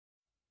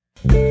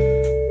The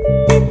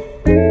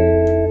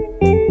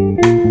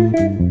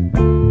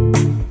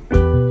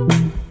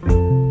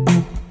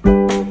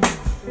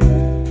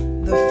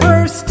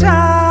first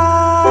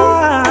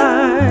time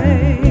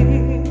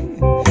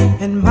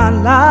in my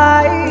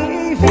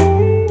life,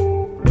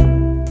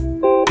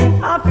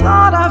 I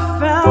thought I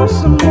found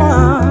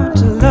someone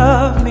to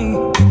love me.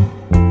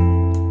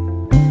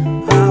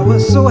 I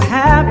was so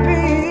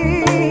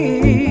happy,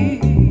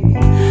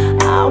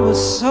 I was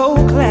so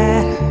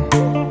glad.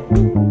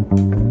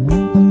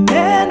 The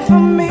man for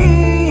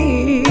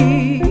me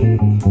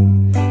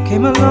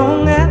came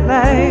along at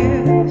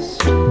last.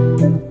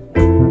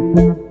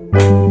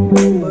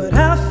 But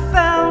I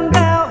found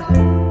out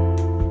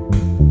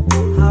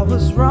I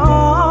was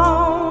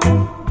wrong.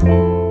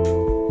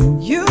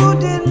 You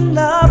didn't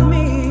love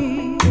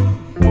me,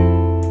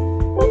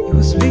 you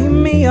was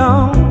leading me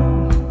on.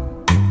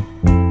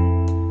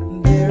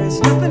 There is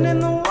nothing in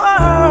the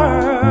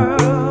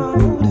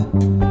world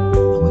I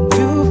wouldn't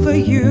do for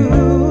you.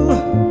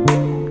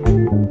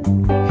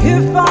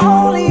 If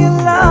only you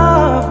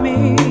love me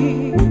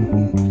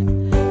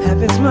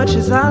half as much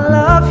as I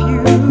love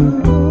you.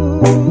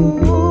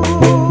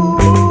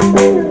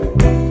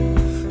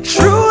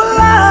 True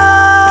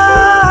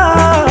love,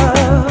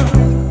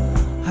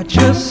 I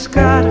just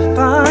gotta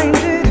find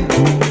it.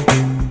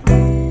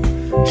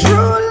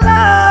 True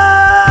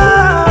love,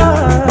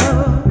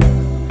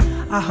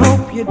 I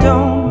hope you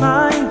don't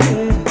mind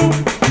it.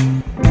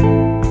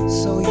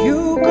 So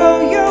you go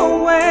your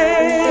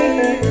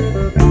way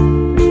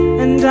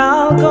and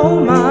I'll go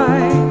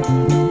mine.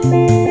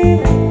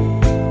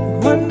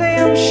 One day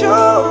I'm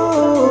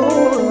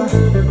sure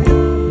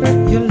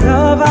your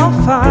love I'll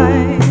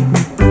find.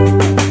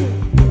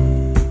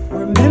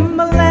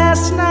 Remember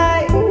last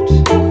night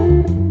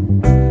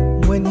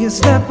when you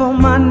slept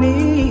on my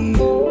knee?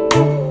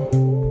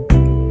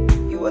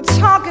 You were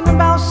talking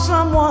about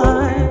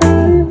someone,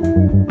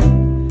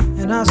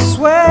 and I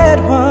swear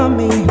it was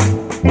me.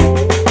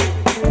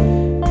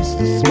 It's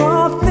the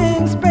small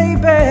things,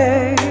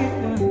 baby,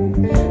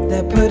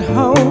 that put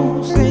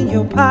holes in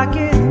your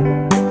pocket.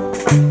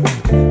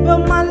 But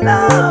my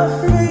love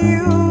for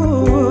you,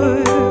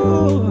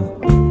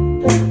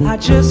 I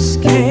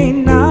just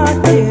can't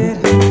not get.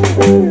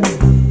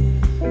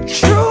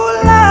 True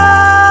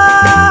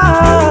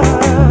love,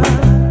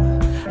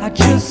 I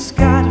just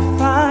gotta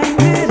find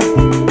it.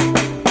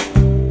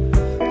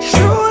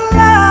 True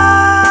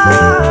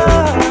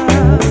love,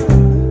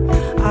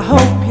 I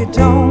hope you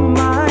don't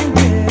mind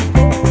it.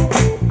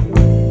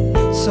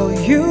 So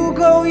you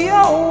go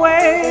your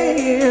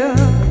way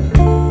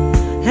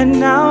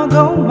and I'll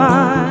go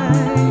mine.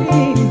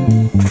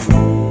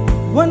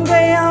 One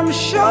day I'm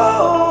sure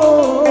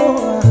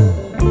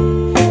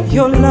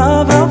your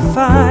love I'll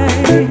find.